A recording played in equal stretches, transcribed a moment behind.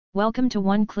Welcome to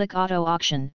One Click Auto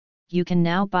Auction. You can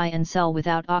now buy and sell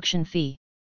without auction fee.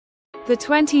 The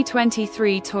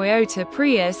 2023 Toyota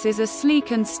Prius is a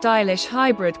sleek and stylish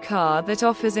hybrid car that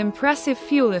offers impressive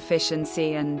fuel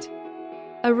efficiency and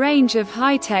a range of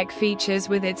high-tech features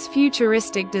with its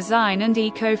futuristic design and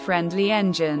eco-friendly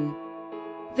engine.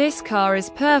 This car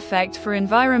is perfect for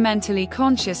environmentally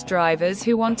conscious drivers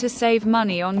who want to save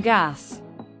money on gas.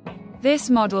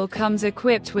 This model comes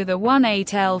equipped with a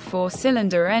 1.8L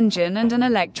 4-cylinder engine and an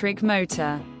electric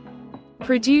motor,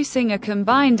 producing a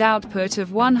combined output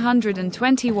of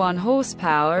 121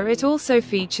 horsepower. It also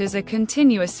features a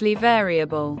continuously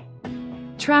variable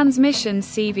transmission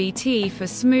CVT for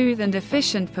smooth and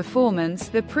efficient performance.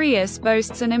 The Prius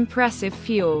boasts an impressive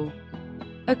fuel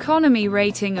economy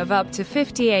rating of up to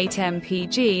 58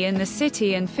 mpg in the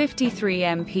city and 53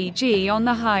 mpg on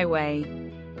the highway.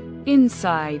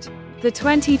 Inside, the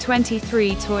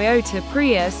 2023 Toyota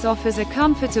Prius offers a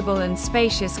comfortable and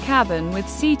spacious cabin with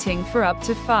seating for up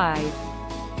to 5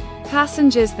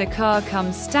 passengers. The car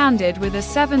comes standard with a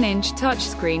 7-inch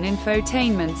touchscreen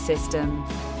infotainment system,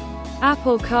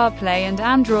 Apple CarPlay and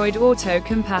Android Auto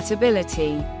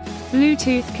compatibility,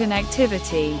 Bluetooth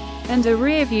connectivity, and a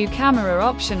rearview camera.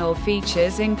 Optional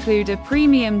features include a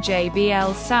premium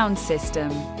JBL sound system,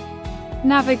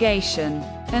 navigation,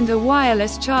 and a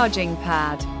wireless charging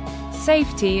pad.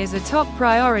 Safety is a top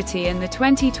priority in the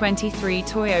 2023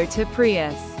 Toyota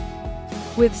Prius,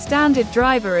 with standard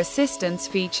driver assistance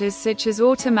features such as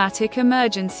automatic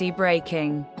emergency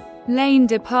braking, lane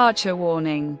departure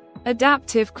warning,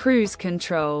 adaptive cruise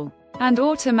control, and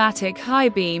automatic high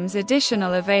beams.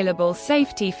 Additional available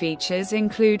safety features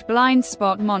include blind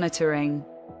spot monitoring,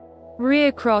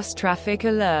 rear cross traffic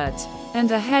alert,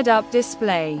 and a head-up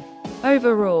display.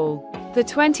 Overall, the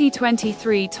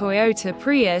 2023 Toyota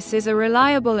Prius is a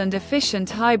reliable and efficient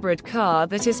hybrid car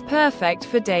that is perfect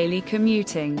for daily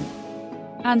commuting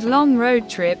and long road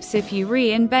trips. If you're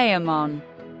in Bayamon,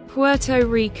 Puerto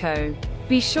Rico,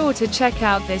 be sure to check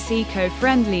out this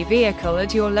eco-friendly vehicle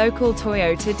at your local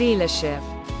Toyota dealership.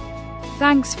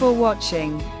 Thanks for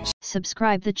watching.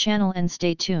 Subscribe the channel and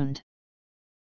stay tuned.